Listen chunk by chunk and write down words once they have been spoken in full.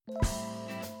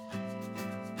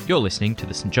You're listening to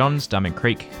the St John's Diamond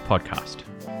Creek podcast.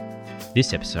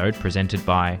 This episode presented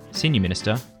by Senior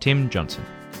Minister Tim Johnson.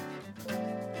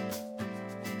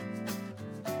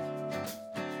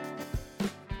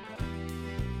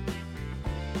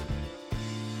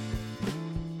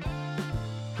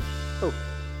 Oh,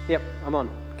 yep, I'm on.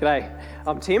 G'day,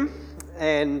 I'm Tim,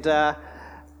 and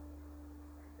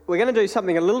we're going to do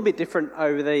something a little bit different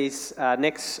over these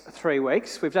next 3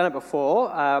 weeks. We've done it before.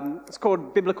 It's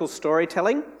called Biblical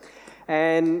Storytelling,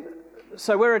 and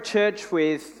so we're a church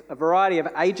with a variety of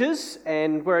ages,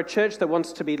 and we're a church that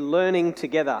wants to be learning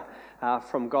together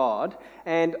from God.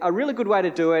 And a really good way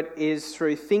to do it is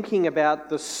through thinking about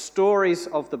the stories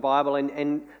of the Bible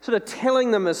and sort of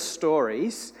telling them as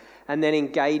stories and then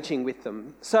engaging with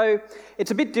them. So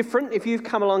it's a bit different. If you've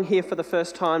come along here for the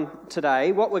first time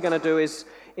today, what we're going to do is,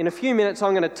 in a few minutes,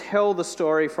 I'm going to tell the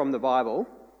story from the Bible.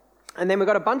 And then we've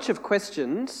got a bunch of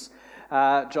questions.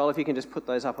 Joel, if you can just put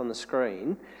those up on the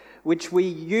screen, which we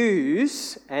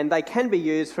use, and they can be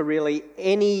used for really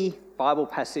any Bible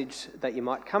passage that you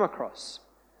might come across.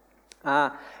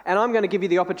 And I'm going to give you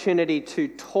the opportunity to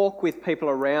talk with people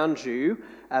around you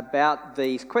about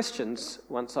these questions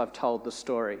once I've told the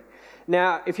story.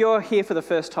 Now, if you're here for the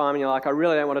first time and you're like, I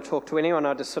really don't want to talk to anyone,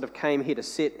 I just sort of came here to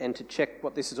sit and to check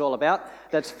what this is all about,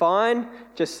 that's fine.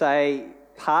 Just say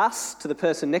pass to the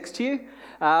person next to you.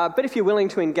 But if you're willing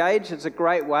to engage, it's a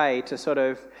great way to sort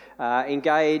of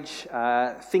engage,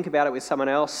 think about it with someone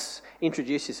else,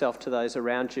 introduce yourself to those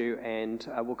around you, and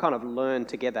we'll kind of learn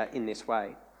together in this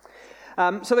way.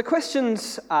 So the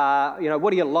questions are,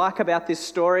 what do you like about this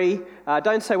story?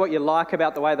 Don't say what you like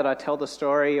about the way that I tell the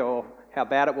story or how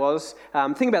bad it was.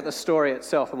 Think about the story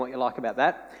itself and what you like about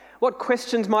that. What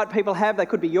questions might people have? They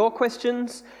could be your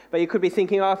questions, but you could be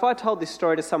thinking, if I told this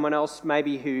story to someone else,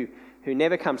 maybe who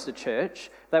never comes to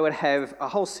church, they would have a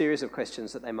whole series of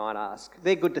questions that they might ask.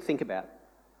 They're good to think about.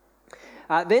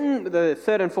 Then the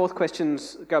third and fourth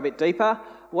questions go a bit deeper.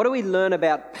 What do we learn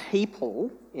about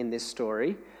people in this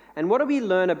story? And what do we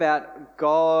learn about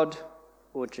God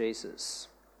or Jesus?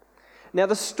 Now,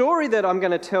 the story that I'm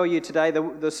going to tell you today,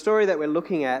 the story that we're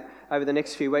looking at over the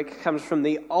next few weeks, comes from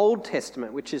the Old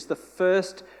Testament, which is the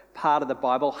first part of the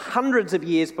Bible, hundreds of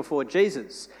years before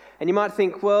Jesus. And you might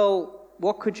think, well,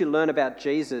 what could you learn about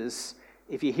Jesus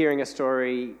if you're hearing a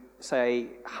story, say,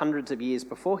 hundreds of years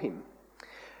before him?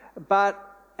 But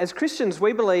as Christians,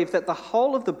 we believe that the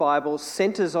whole of the Bible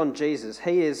centres on Jesus.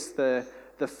 He is the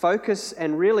focus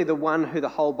and really the one who the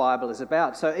whole Bible is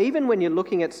about. So even when you're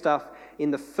looking at stuff in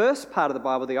the first part of the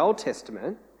Bible, the Old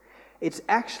Testament, it's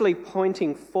actually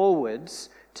pointing forwards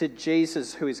to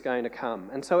Jesus who is going to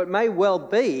come. And so it may well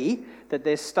be that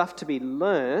there's stuff to be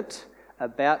learnt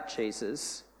about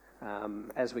Jesus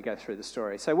as we go through the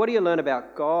story. So what do you learn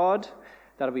about God?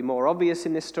 That'll be more obvious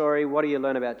in this story. What do you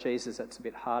learn about Jesus? That's a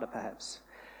bit harder perhaps.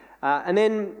 And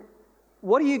then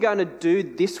what are you going to do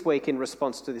this week in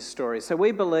response to this story? So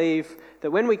we believe that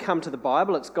when we come to the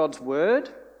Bible, it's God's word,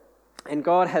 and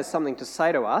God has something to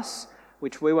say to us,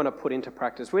 which we want to put into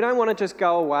practice. We don't want to just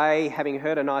go away having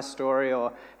heard a nice story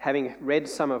or having read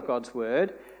some of God's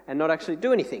word and not actually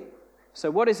do anything.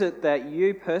 So what is it that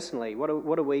you personally, what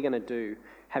are we going to do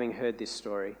having heard this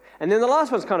story? And then the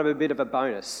last one's kind of a bit of a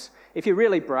bonus. If you're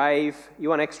really brave, you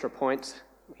want extra points.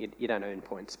 You don't earn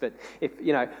points, but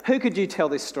who could you tell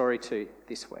this story to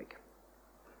this week?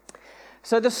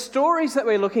 So the stories that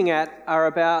we're looking at are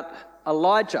about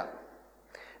Elijah.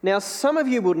 Now, some of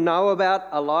you would know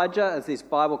about Elijah as this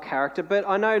Bible character, but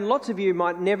I know lots of you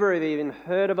might never have even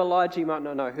heard of Elijah. You might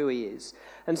not know who he is.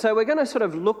 And so we're going to sort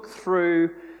of look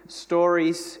through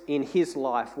stories in his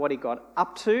life, what he got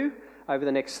up to over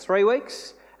the next 3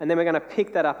 weeks, and then we're going to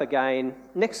pick that up again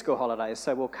next school holidays.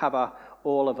 So we'll cover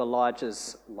all of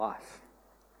Elijah's life.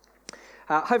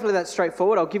 Hopefully that's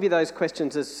straightforward. I'll give you those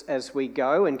questions as we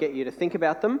go and get you to think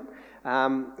about them.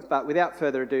 But without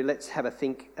further ado, let's have a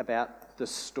think about the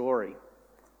story.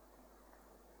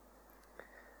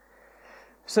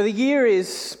 So the year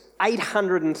is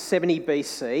 870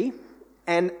 BC,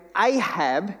 and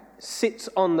Ahab sits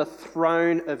on the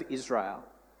throne of Israel.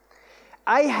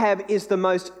 Ahab is the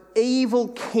most evil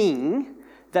king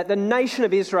that the nation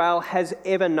of Israel has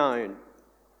ever known.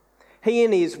 He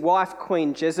and his wife,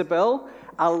 Queen Jezebel,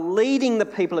 are leading the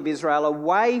people of Israel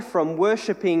away from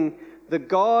worshipping the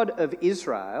God of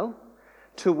Israel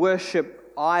to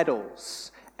worship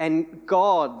idols and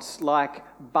gods like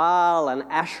Baal and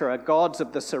Asherah, gods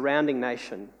of the surrounding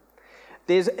nation.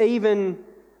 There's even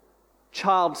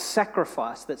child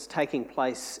sacrifice that's taking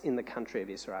place in the country of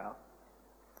Israel.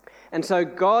 And so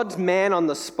God's man on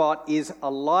the spot is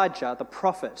Elijah, the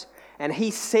prophet, and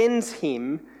he sends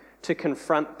him to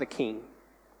confront the king.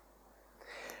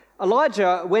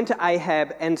 Elijah went to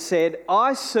Ahab and said,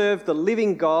 "I serve the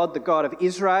living God, the God of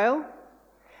Israel,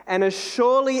 and as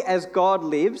surely as God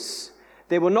lives,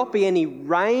 there will not be any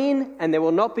rain and there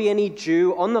will not be any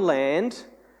dew on the land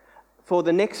for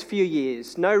the next few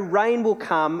years. No rain will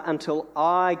come until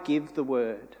I give the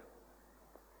word."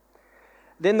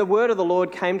 Then the word of the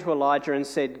Lord came to Elijah and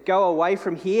said, "Go away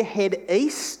from here, head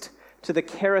east to the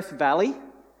Kerith Valley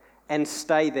and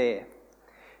stay there.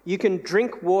 You can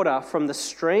drink water from the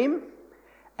stream,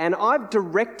 and I've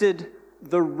directed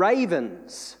the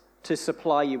ravens to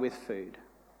supply you with food."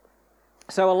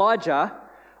 So Elijah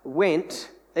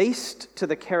went east to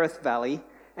the Kerith Valley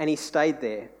and he stayed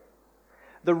there.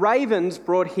 The ravens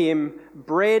brought him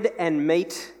bread and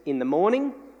meat in the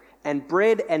morning and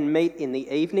bread and meat in the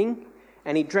evening,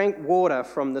 and he drank water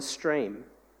from the stream.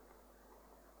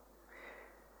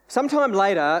 Sometime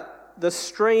later, the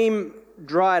stream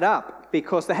dried up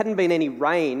because there hadn't been any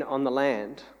rain on the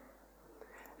land.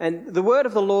 And the word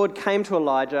of the Lord came to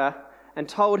Elijah and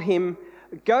told him,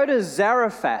 "Go to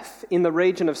Zarephath in the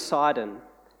region of Sidon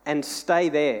and stay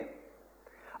there.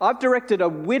 I've directed a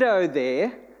widow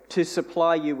there to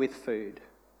supply you with food."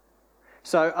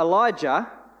 So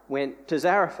Elijah went to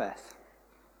Zarephath.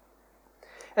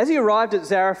 As he arrived at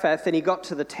Zarephath and he got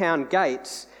to the town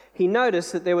gates, he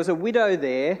noticed that there was a widow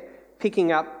there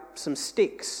picking up some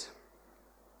sticks.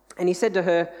 And he said to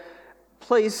her,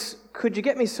 "Please, could you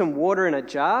get me some water in a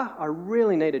jar? I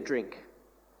really need a drink."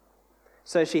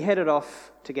 So she headed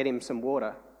off to get him some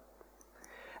water.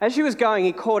 As she was going,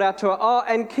 he called out to her, "Oh,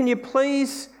 and can you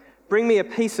please bring me a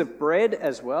piece of bread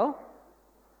as well?"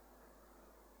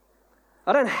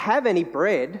 "I don't have any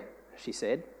bread," she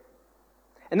said.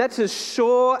 "And that's as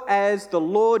sure as the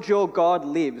Lord your God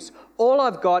lives. All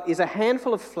I've got is a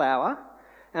handful of flour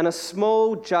and a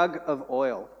small jug of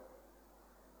oil.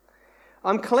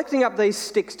 I'm collecting up these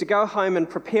sticks to go home and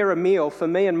prepare a meal for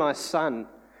me and my son.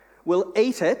 We'll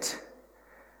eat it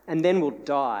and then we'll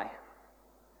die."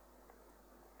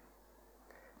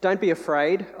 "Don't be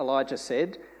afraid," Elijah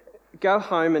said. "Go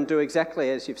home and do exactly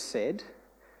as you've said.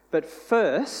 But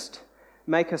first,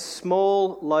 make a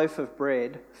small loaf of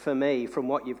bread for me from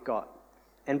what you've got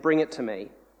and bring it to me.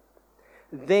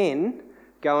 Then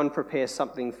go and prepare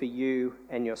something for you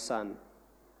and your son.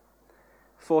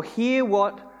 For hear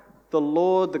what the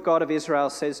Lord, the God of Israel,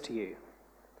 says to you.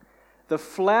 The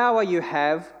flour you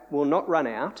have will not run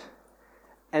out,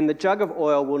 and the jug of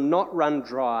oil will not run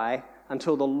dry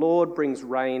until the Lord brings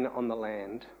rain on the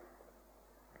land."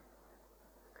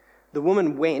 The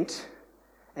woman went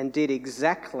and did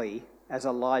exactly as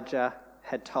Elijah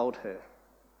had told her.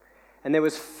 And there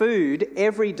was food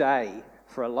every day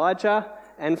for Elijah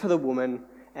and for the woman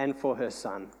and for her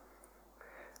son.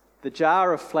 The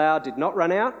jar of flour did not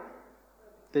run out.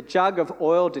 The jug of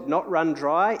oil did not run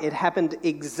dry. It happened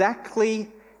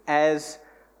exactly as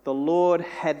the Lord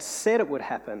had said it would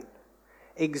happen,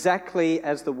 exactly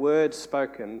as the word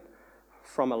spoken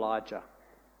from Elijah.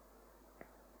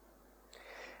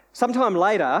 Sometime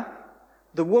later,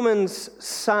 the woman's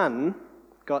son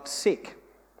got sick.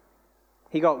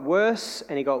 He got worse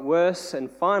and he got worse, and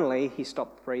finally he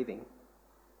stopped breathing.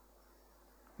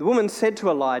 The woman said to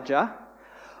Elijah,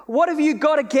 "What have you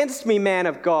got against me, man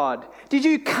of God? Did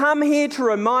you come here to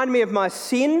remind me of my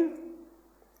sin?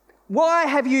 Why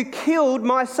have you killed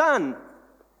my son?"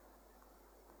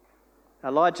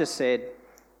 Elijah said,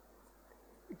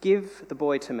 "Give the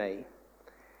boy to me."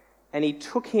 And he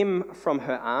took him from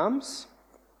her arms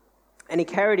and he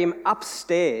carried him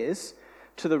upstairs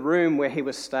to the room where he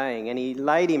was staying, and he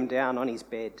laid him down on his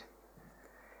bed.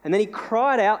 And then he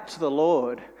cried out to the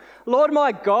Lord, "Lord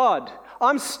my God,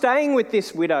 I'm staying with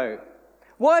this widow.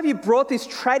 Why have you brought this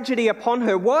tragedy upon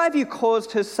her? Why have you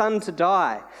caused her son to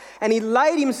die?" And he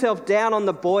laid himself down on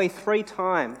the boy 3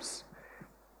 times.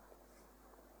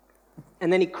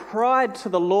 And then he cried to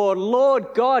the Lord,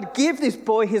 "Lord God, give this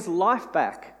boy his life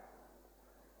back."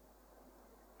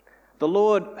 The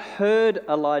Lord heard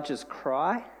Elijah's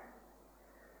cry,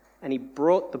 and he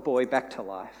brought the boy back to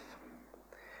life.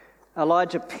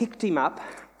 Elijah picked him up,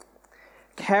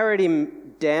 carried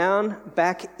him down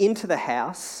back into the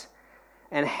house,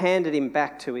 and handed him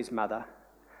back to his mother.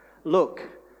 "Look,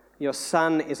 your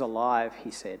son is alive,"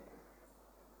 he said.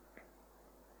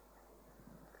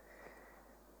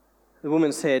 The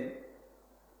woman said,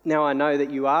 "Now I know that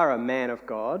you are a man of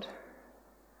God,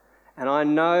 and I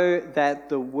know that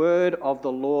the word of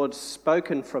the Lord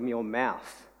spoken from your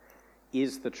mouth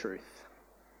is the truth."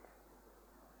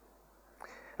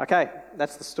 Okay,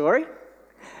 that's the story.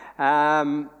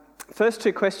 First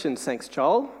 2 questions, thanks,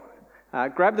 Joel.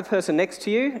 Grab the person next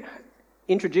to you,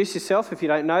 introduce yourself if you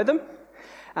don't know them,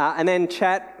 and then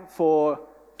chat for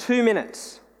 2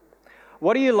 minutes.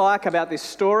 What do you like about this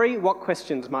story? What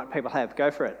questions might people have?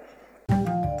 Go for it.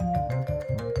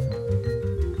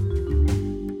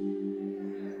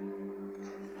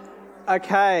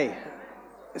 Okay,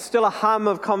 still a hum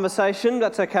of conversation,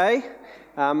 that's okay.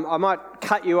 I might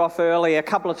cut you off early a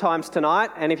couple of times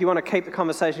tonight, and if you want to keep the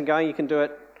conversation going, you can do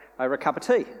it over a cup of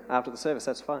tea after the service,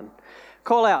 that's fine.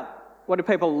 Call out, what do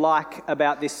people like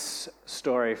about this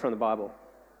story from the Bible?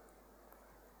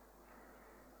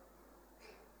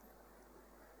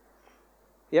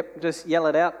 Yep, just yell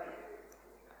it out.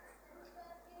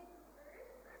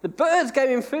 The birds gave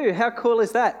him food. How cool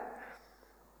is that?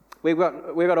 We've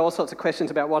got all sorts of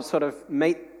questions about what sort of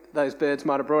meat those birds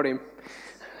might have brought him.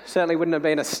 Certainly wouldn't have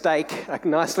been a steak, a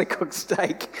nicely cooked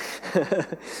steak.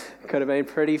 Could have been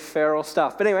pretty feral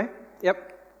stuff. But anyway,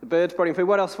 yep, the birds brought him food.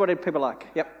 What else? What did people like?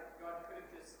 Yep. God could have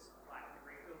just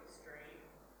refilled the stream,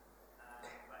 but he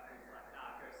was like,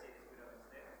 nah, go see this widow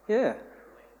instead.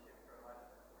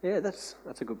 Yeah. Yeah, that's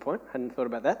a good point. Hadn't thought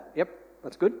about that. Yep,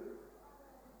 that's good.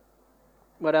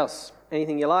 What else?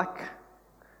 Anything you like?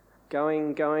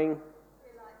 Going.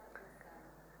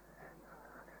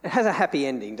 It has a happy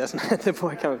ending, doesn't it? The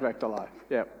boy comes back to life.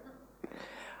 Yep.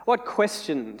 What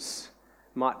questions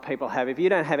might people have? If you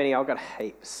don't have any, I've got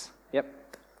heaps.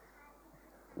 Yep.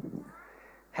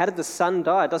 How did the son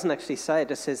die? It doesn't actually say. It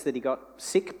just says that he got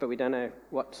sick, but we don't know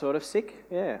what sort of sick.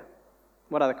 Yeah.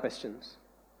 What other questions?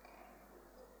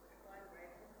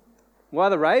 Why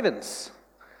the ravens?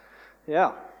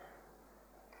 Yeah.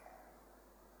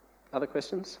 Other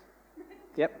questions?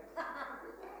 Yep.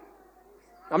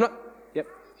 Yep.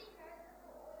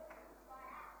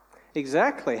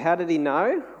 Exactly. How did he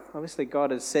know? Obviously,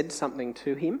 God has said something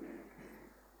to him.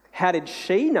 How did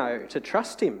she know to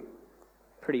trust him?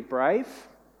 Pretty brave.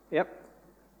 Yep.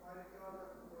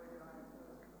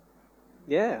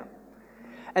 Yeah.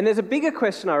 And there's a bigger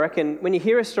question, I reckon, when you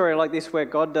hear a story like this where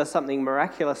God does something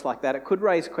miraculous like that, it could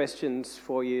raise questions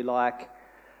for you like,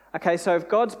 okay, so if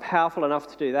God's powerful enough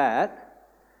to do that,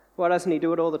 why doesn't he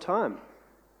do it all the time?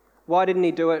 Why didn't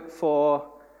he do it for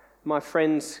my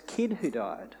friend's kid who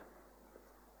died?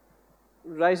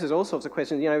 It raises all sorts of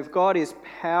questions. You know, if God is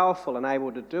powerful and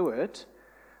able to do it,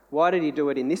 why did he do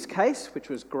it in this case, which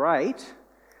was great,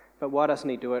 but why doesn't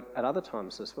he do it at other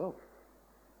times as well?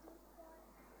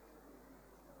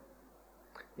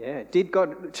 Yeah,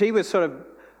 she was sort of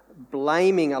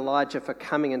blaming Elijah for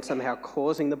coming and somehow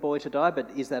causing the boy to die, but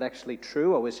is that actually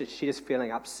true, or was she just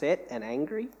feeling upset and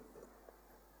angry?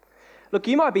 Look,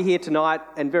 you might be here tonight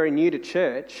and very new to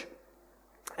church,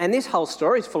 and this whole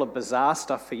story is full of bizarre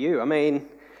stuff for you. I mean,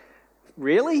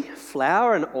 really?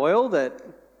 Flour and oil that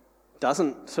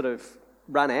doesn't sort of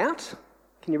run out?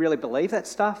 Can you really believe that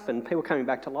stuff? And people coming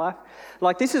back to life?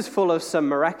 Like, this is full of some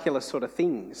miraculous sort of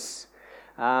things.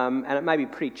 And it may be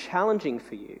pretty challenging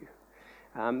for you.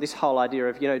 This whole idea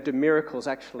of, do miracles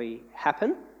actually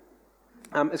happen?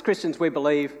 As Christians, we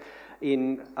believe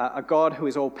in a God who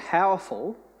is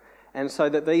all-powerful, and so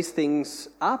that these things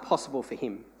are possible for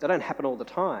him. They don't happen all the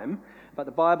time, but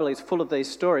the Bible is full of these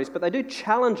stories. But they do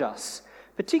challenge us,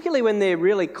 particularly when they're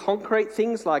really concrete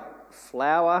things like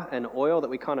flour and oil that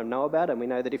we kind of know about, and we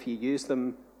know that if you use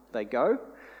them, they go.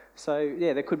 So,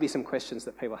 yeah, there could be some questions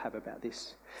that people have about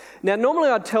this. Now, normally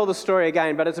I'd tell the story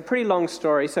again, but it's a pretty long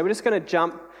story, so we're just going to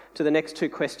jump to the next two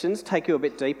questions, take you a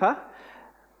bit deeper,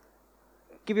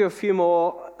 give you a few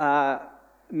more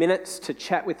minutes to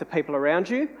chat with the people around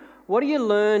you. What do you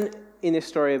learn in this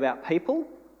story about people?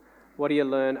 What do you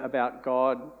learn about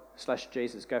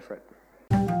God/Jesus? Go for it.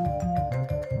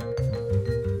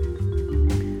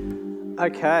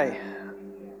 Okay.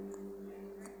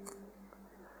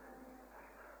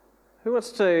 Who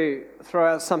wants to throw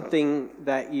out something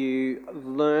that you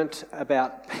learnt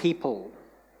about people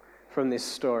from this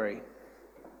story?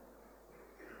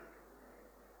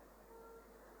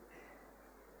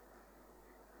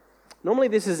 Normally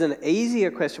this is an easier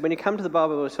question. When you come to the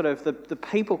Bible, sort of the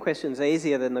people question is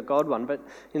easier than the God one. But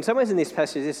in some ways in this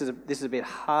passage, this is a bit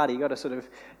harder. You've got to sort of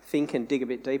think and dig a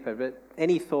bit deeper. But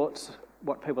any thoughts,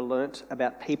 what people learnt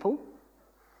about people?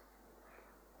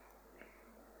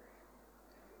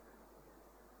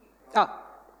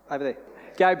 Over there.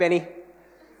 Go, Benny.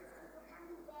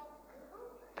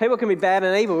 People can be bad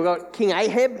and evil. We've got King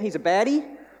Ahab, he's a baddie.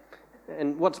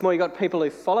 And what's more, you've got people who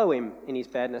follow him in his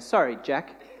badness. Sorry,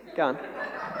 Jack. Go on. People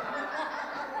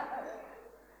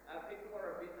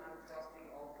are a bit untrusting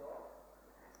of God.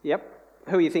 Yep.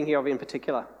 Who are you thinking of in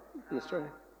particular in the story? The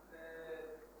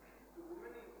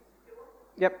woman in particular.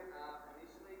 Yep.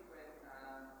 Initially when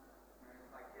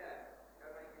Mary's like, yeah, go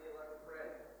make me a loaf of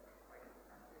bread. Like,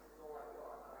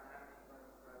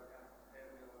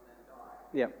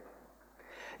 Yeah.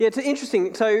 Yeah, it's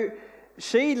interesting. So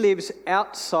she lives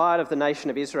outside of the nation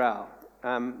of Israel.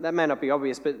 That may not be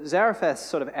obvious, but Zarephath's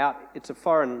sort of out, it's a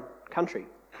foreign country.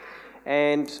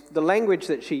 And the language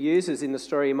that she uses in the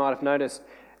story, you might have noticed,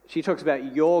 she talks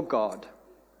about your God.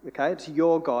 Okay, it's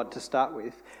your God to start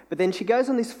with. But then she goes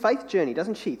on this faith journey,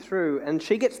 doesn't she, through, and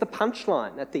she gets the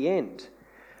punchline at the end.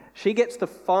 She gets the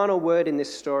final word in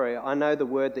this story. I know the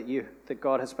word that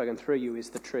God has spoken through you is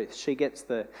the truth.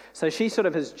 So she sort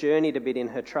of has journeyed a bit in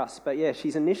her trust. But yeah,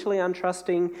 she's initially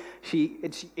untrusting.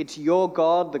 It's your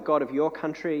God, the God of your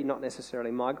country, not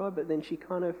necessarily my God, but then she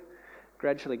kind of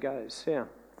gradually goes. Yeah.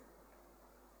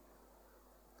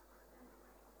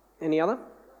 Any other?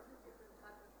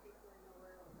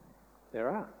 There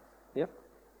are. Yep.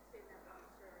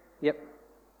 Yep.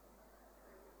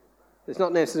 There's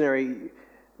not necessarily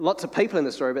lots of people in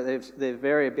the story, but there's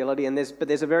variability, and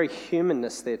there's a very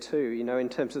humanness there too, you know, in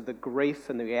terms of the grief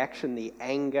and the reaction, the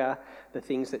anger, the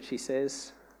things that she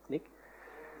says. Nick?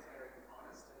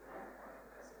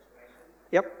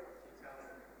 Yep.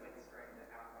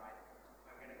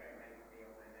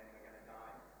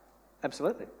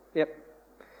 Absolutely. Yep.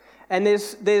 And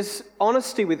there's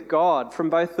honesty with God from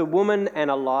both the woman and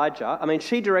Elijah. I mean,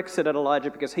 she directs it at Elijah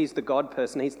because he's the God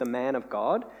person, he's the man of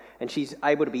God, and she's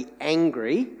able to be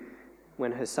angry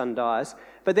when her son dies.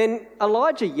 But then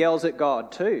Elijah yells at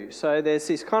God too. So there's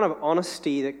this kind of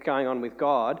honesty that's going on with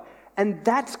God, and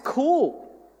that's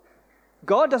cool.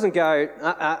 God doesn't go,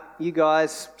 you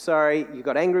guys, sorry, you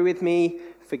got angry with me,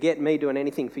 forget me doing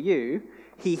anything for you.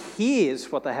 He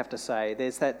hears what they have to say.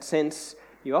 There's that sense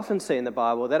you often see in the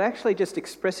Bible that actually just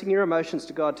expressing your emotions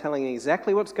to God, telling him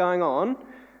exactly what's going on,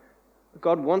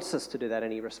 God wants us to do that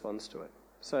and he responds to it.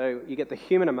 So you get the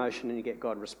human emotion and you get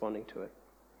God responding to it.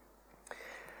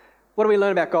 What do we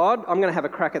learn about God? I'm going to have a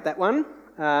crack at that one,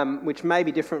 which may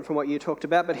be different from what you talked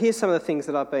about, but here's some of the things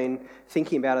that I've been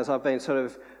thinking about as I've been sort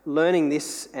of learning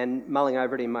this and mulling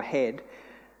over it in my head.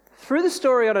 Through the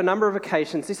story on a number of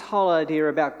occasions, this whole idea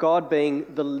about God being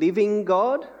the living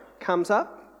God comes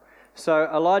up. So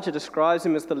Elijah describes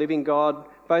him as the living God.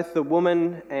 Both the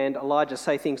woman and Elijah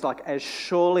say things like, as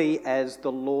surely as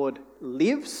the Lord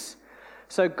lives.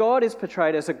 So God is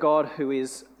portrayed as a God who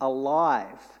is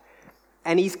alive.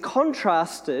 And he's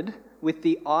contrasted with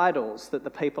the idols that the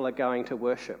people are going to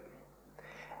worship.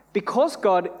 Because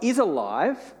God is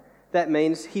alive, that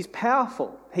means he's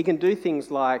powerful. He can do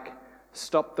things like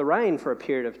stop the rain for a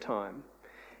period of time.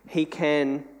 He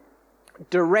can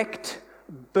direct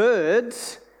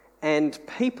birds and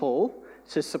people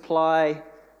to supply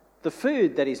the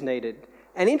food that is needed.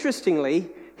 And interestingly,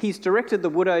 he's directed the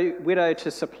widow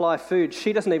to supply food.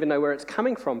 She doesn't even know where it's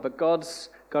coming from, but God's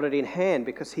got it in hand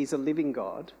because he's a living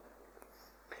God.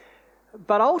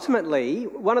 But ultimately,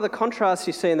 one of the contrasts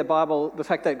you see in the Bible, the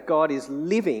fact that God is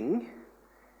living,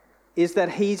 is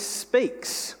that he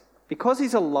speaks. Because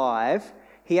he's alive,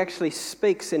 he actually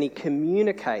speaks and he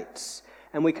communicates,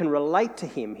 and we can relate to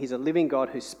him. He's a living God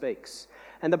who speaks.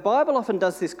 And the Bible often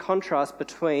does this contrast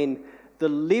between the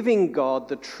living God,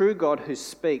 the true God who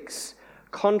speaks,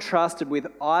 contrasted with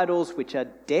idols which are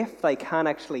deaf, they can't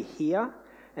actually hear,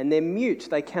 and they're mute,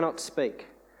 they cannot speak.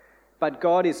 But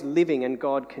God is living and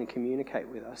God can communicate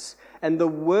with us. And the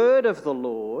word of the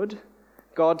Lord,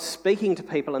 God speaking to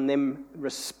people and them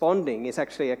responding, is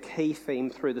actually a key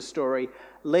theme through the story,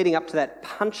 leading up to that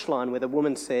punchline where the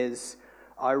woman says,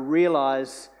 I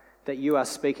realise that you are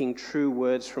speaking true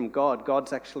words from God.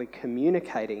 God's actually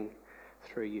communicating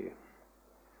through you.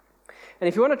 And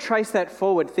if you want to trace that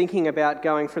forward, thinking about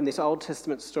going from this Old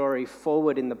Testament story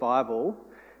forward in the Bible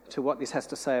to what this has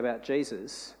to say about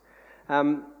Jesus,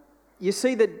 you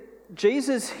see that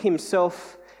Jesus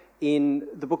himself in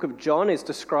the book of John is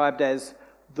described as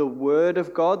the Word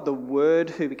of God, the Word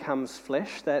who becomes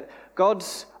flesh, that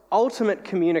God's ultimate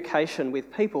communication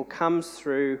with people comes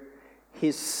through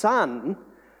his Son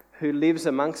who lives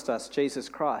amongst us, Jesus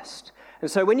Christ. And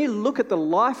so when you look at the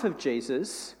life of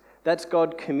Jesus, that's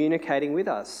God communicating with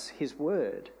us, his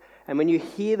word. And when you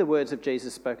hear the words of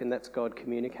Jesus spoken, that's God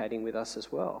communicating with us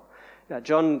as well. Now,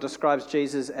 John describes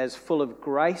Jesus as full of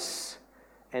grace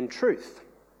and truth.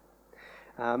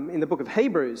 In the book of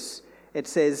Hebrews, it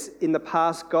says, in the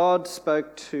past, God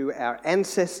spoke to our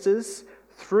ancestors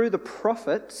through the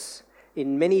prophets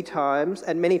in many times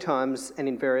and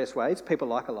in various ways, people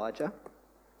like Elijah.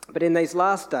 But in these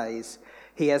last days,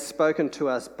 he has spoken to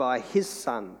us by his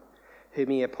Son, whom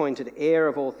he appointed heir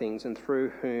of all things and through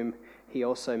whom he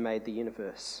also made the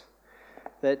universe.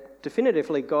 That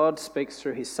definitively God speaks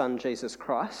through his Son, Jesus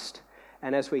Christ,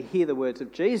 and as we hear the words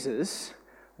of Jesus,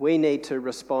 we need to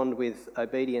respond with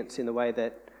obedience in the way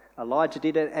that Elijah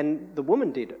did it, and the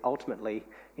woman did ultimately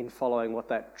in following what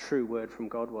that true word from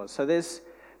God was. So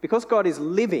because God is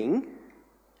living,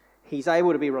 he's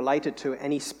able to be related to,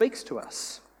 and he speaks to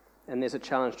us. And there's a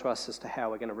challenge to us as to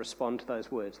how we're going to respond to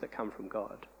those words that come from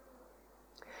God.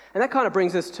 And that kind of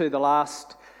brings us to the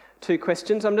last two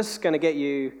questions. I'm just going to get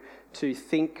you to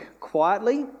think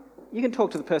quietly. You can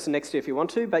talk to the person next to you if you want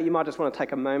to, but you might just want to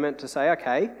take a moment to say,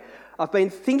 okay, I've been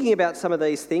thinking about some of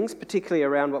these things, particularly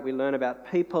around what we learn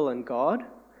about people and God.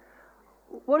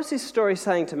 What is this story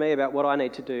saying to me about what I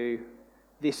need to do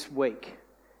this week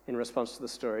in response to the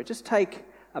story? Just take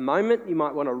a moment. You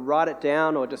might want to write it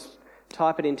down or just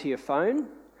type it into your phone.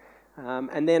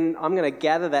 And then I'm going to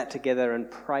gather that together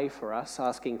and pray for us,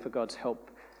 asking for God's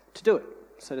help to do it.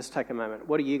 So just take a moment.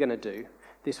 What are you going to do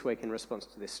this week in response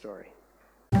to this story?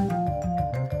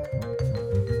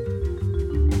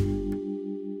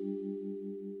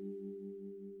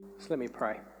 So let me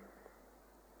pray.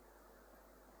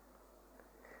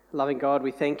 Loving God,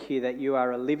 we thank you that you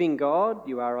are a living God,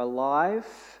 you are alive,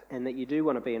 and that you do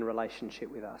want to be in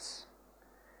relationship with us.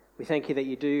 We thank you that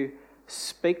you do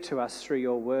speak to us through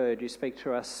your word. You speak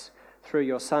to us through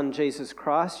your Son, Jesus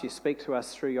Christ. You speak to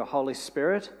us through your Holy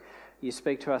Spirit. You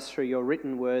speak to us through your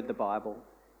written word, the Bible.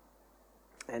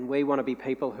 And we want to be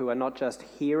people who are not just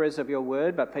hearers of your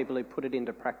word, but people who put it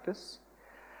into practice.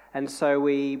 And so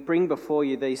we bring before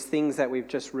you these things that we've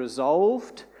just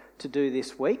resolved to do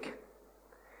this week.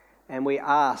 And we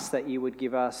ask that you would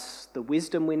give us the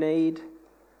wisdom we need,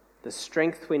 the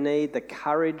strength we need, the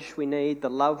courage we need, the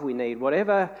love we need,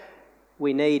 whatever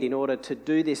we need in order to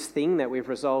do this thing that we've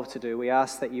resolved to do. We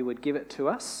ask that you would give it to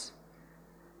us,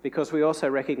 because we also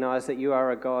recognise that you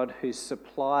are a God who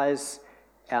supplies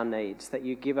our needs, that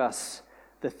you give us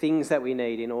the things that we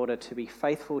need in order to be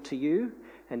faithful to you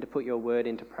and to put your word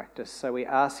into practice. So we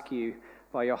ask you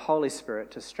by your Holy Spirit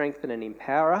to strengthen and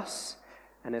empower us,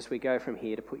 and as we go from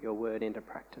here to put your word into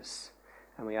practice.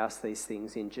 And we ask these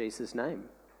things in Jesus' name.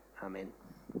 Amen.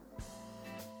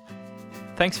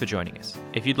 Thanks for joining us.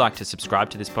 If you'd like to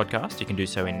subscribe to this podcast, you can do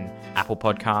so in Apple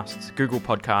Podcasts, Google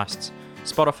Podcasts,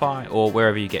 Spotify, or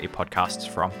wherever you get your podcasts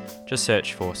from. Just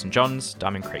search for St John's,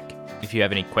 Diamond Creek. If you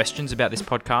have any questions about this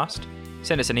podcast,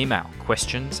 send us an email,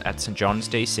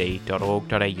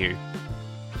 questions@stjohnsdc.org.au,